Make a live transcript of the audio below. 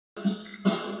How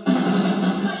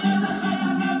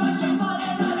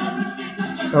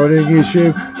are we doing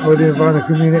YouTube? How are we doing Vinyl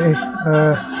community?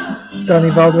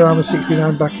 Danny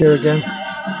Valderamma69 back here again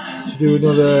to do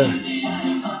another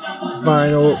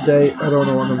vinyl update. I don't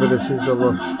know what number this is, I've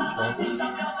lost.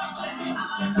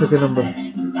 Pick a number.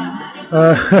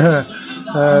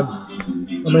 I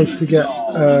managed to get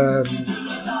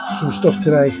some stuff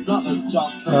today.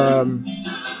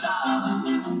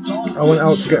 I went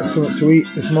out to get something to eat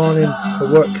this morning for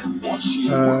work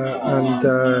and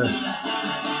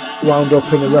wound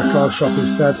up in the record shop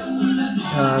instead,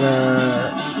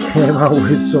 and came out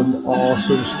with some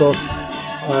awesome stuff.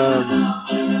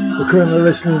 We're currently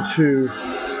listening to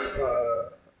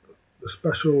the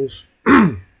Specials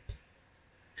the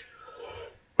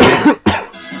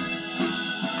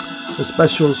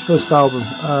Specials first album.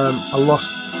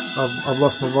 I've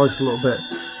lost my voice a little bit.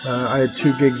 I had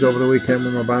 2 gigs over the weekend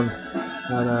with my band,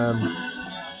 and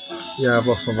yeah, I've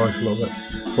lost my voice a little bit.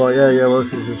 But yeah, we're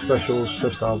listening to the Specials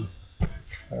first album.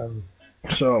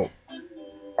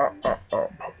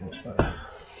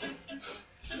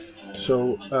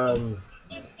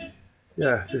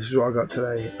 Yeah, this is what I got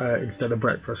today instead of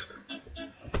breakfast.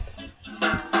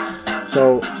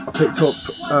 So I picked up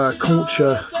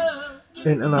Culture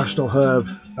International Herb.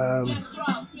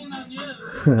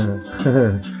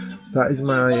 That's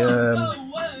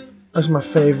my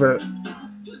favourite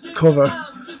cover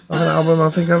of an album I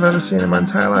think I've ever seen in my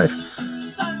entire life.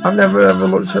 I've never ever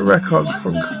looked at a record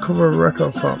from cover of a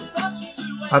record and thought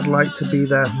I'd like to be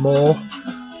there more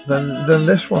than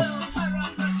this one.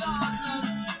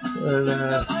 And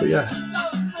but yeah,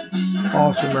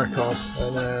 awesome record,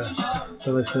 and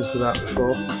been listening to that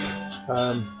before.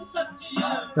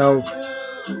 Now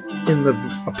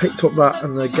I picked up that,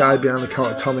 and the guy behind the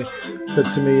counter, Tommy, said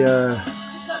to me,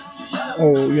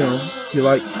 "Oh, you know, you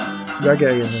like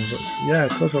reggae?" And I was like, "Yeah,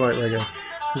 of course I like reggae."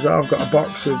 Because I've got a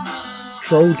box of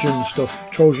Trojan stuff,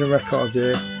 Trojan records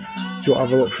here. Do you want to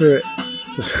have a look through it?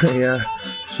 So, yeah.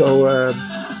 So I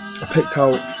picked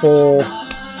out 4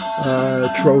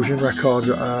 Trojan records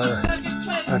that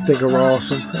I think are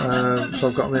awesome. So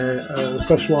I've got the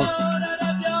first one,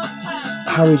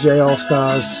 Harry J All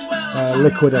Stars,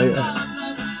 Liquidator.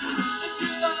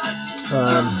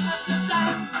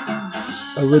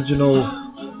 Original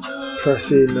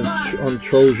pressing on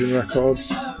Trojan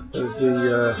records. There's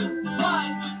the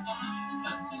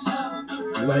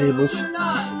label.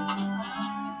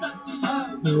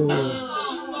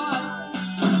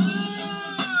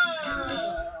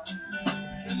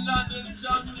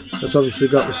 That's obviously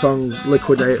got the song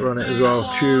Liquidator on it as well,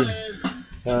 tune.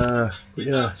 But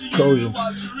yeah, Trojan.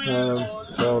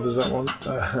 So there's that one.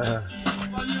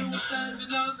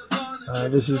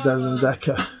 This is Desmond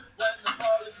Decker.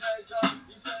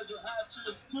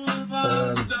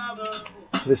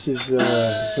 This is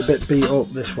it's a bit beat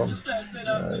up, this one.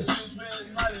 It's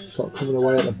sort of coming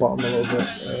away at the bottom a little bit,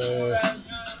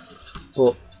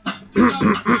 but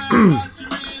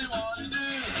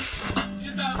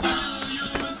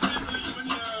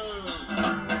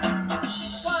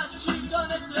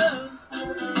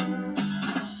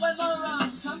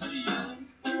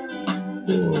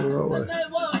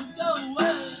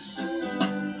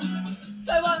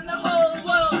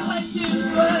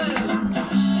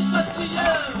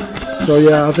so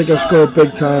yeah, I think I scored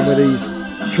big time with these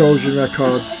Trojan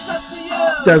records.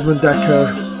 Desmond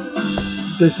Decker,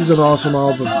 this is an awesome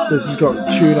album. This has got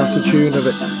tune after tune of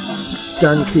it.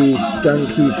 Skanky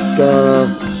ska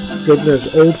goodness,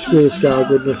 old school ska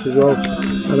goodness as well.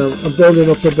 And I'm building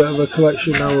up a bit of a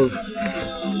collection now of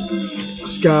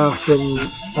ska from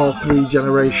all 3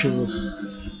 generations.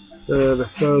 The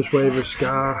first wave of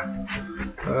ska,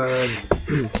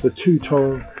 the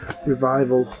 2-tone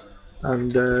revival,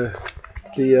 and the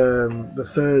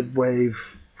 3rd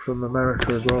wave from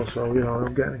America as well. So, you know,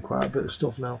 I'm getting quite a bit of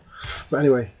stuff now. But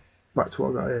anyway, back to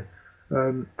what I got here.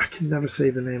 I can never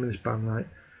say the name of this band right.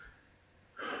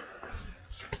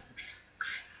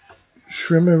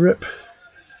 Shrimmerip.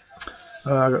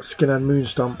 I got Skinhead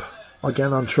Moonstomp,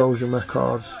 again on Trojan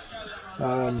records.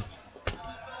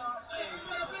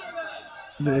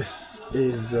 This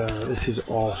is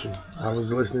awesome. I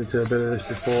was listening to a bit of this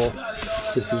before.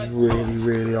 This is really,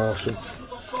 really awesome.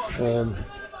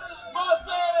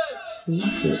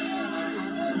 Shit.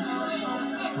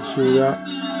 See that?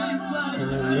 And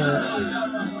then that.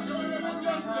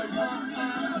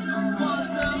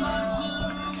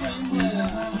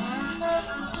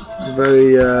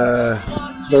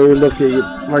 Very lucky.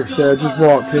 Like I said, I just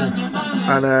walked in,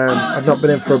 and I've not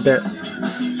been in for a bit,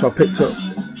 so I picked up.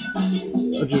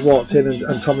 I just walked in,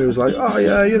 and Tommy was like, "Oh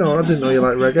yeah, you know, I didn't know you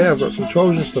like reggae. I've got some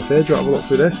Trojan stuff here. Do you want to have a look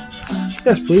through this?"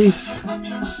 Yes, please.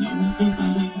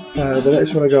 The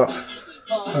next one I got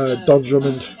Don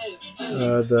Drummond,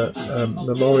 the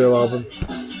Memorial album.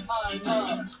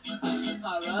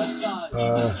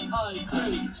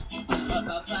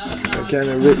 Again,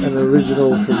 an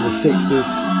original from the 60s.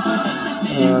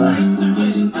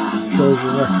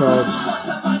 Trojan Records.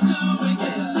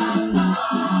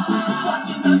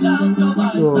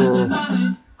 Oh.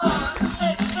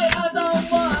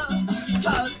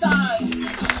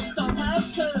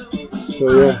 So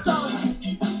yeah,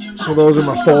 so those are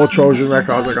my 4 Trojan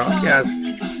records I got. Yes,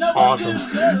 awesome.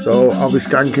 So I'll be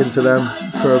skanking to them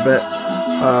for a bit.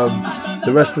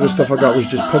 The rest of the stuff I got was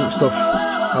just punk stuff.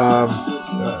 A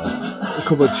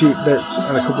couple of cheap bits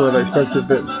and a couple of expensive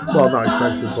bits. Well, not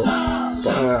expensive, but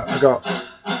I got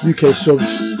UK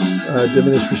Subs,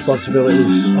 Diminished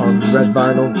Responsibilities on red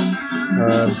vinyl.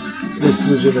 This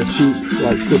was in a cheap,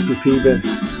 like 50p bin.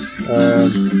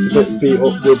 It's a bit beat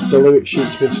up with the lyric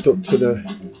sheet's been stuck to the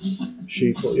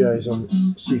sheet, but yeah, it's on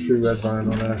see-through red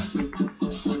vinyl there.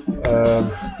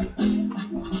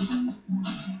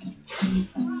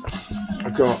 I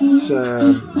got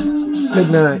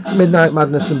Midnight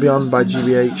Madness and Beyond by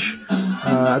GBH.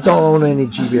 I don't own any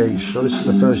GBH, so this is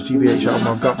the first GBH album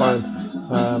I've got by them.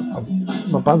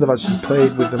 My band have actually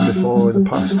played with them before in the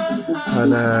past,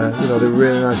 and you know, they're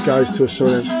really nice guys to us.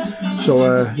 So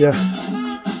yeah,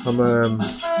 I've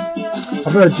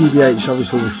heard GBH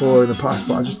obviously before in the past,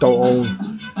 but I just don't own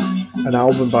an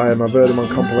album by them. I've heard them on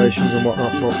compilations and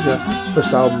whatnot, but yeah,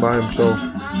 first album by them. So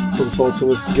looking forward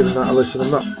to giving that a listen.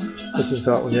 I'm not listening to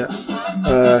that one yet.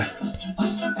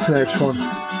 The next one,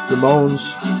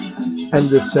 Ramones, End of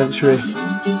the Century.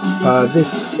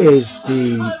 This is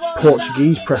the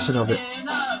Portuguese pressing of it.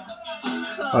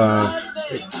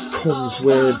 It comes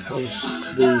with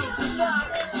the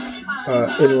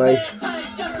inlay,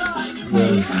 and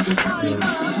then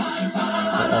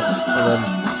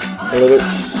the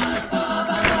lyrics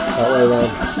that way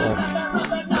around.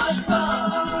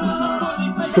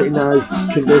 Pretty nice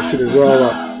condition as well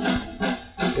that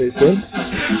it's in.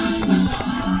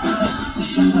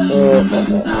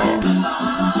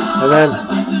 And then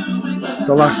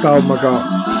the last album I got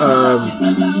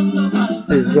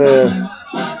is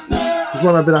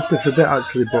one I've been after for a bit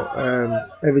actually, but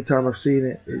every time I've seen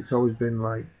it, it's always been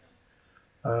like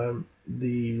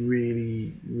the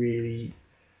really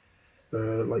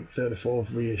like 3rd or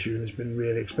 4th reissue, and it's been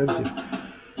really expensive.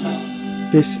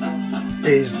 This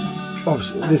is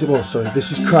obviously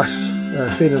this is Crass,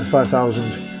 Feeling of the 5000.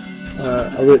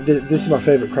 This is my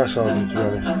favourite Crass album, to be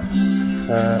honest.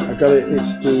 I got it.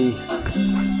 It's the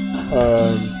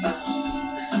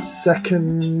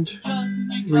second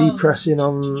repressing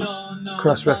on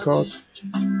Crass Records.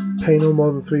 Pay no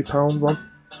more than £3 one.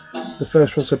 The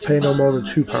first one said pay no more than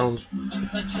 £2.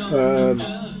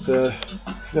 If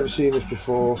you've never seen this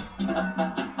before,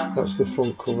 that's the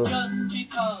front cover.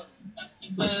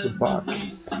 That's the back,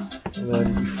 and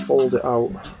then you fold it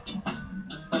out.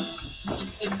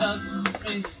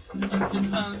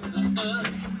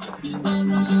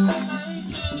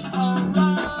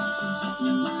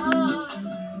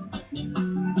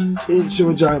 Into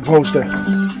a giant poster.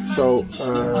 So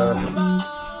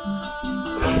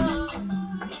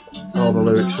all the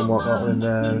lyrics and whatnot in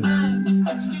there.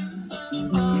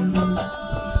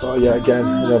 Oh yeah, again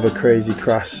another crazy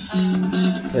Crass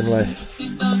inlay.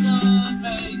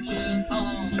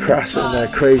 Crass and their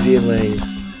crazy inlays.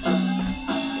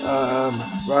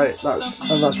 Right, that's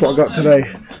what I got today.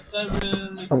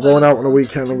 I'm going out on a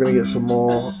weekend. I'm going to get some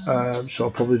more, so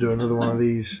I'll probably do another one of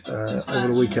these over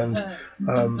the weekend.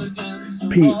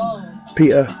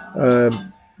 Peter,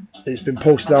 it's been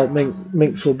posted out.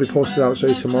 Minx will be posted out,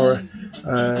 so tomorrow.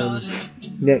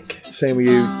 Nick, same with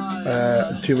you.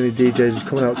 Too Many DJs is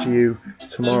coming out to you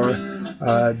tomorrow.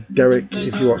 Derek,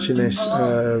 if you're watching this,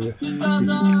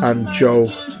 and Joe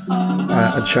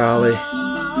and Charlie.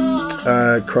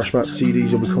 Crossmat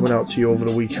CDs will be coming out to you over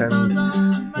the weekend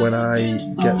when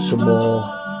I get some more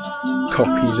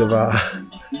copies of our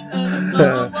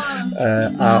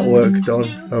artwork done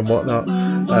and whatnot.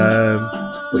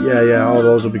 But yeah, all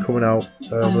those will be coming out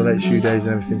over the next few days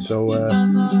and everything. So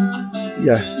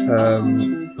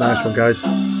nice one, guys.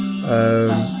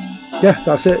 Yeah,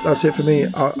 that's it for me.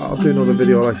 I'll do another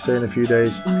video, like I say, in a few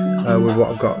days with what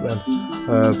I've got then.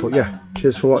 But yeah,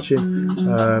 cheers for watching.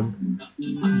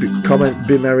 Comment,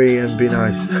 be merry and be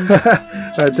nice.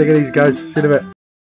 Take it easy, guys. See you in a bit.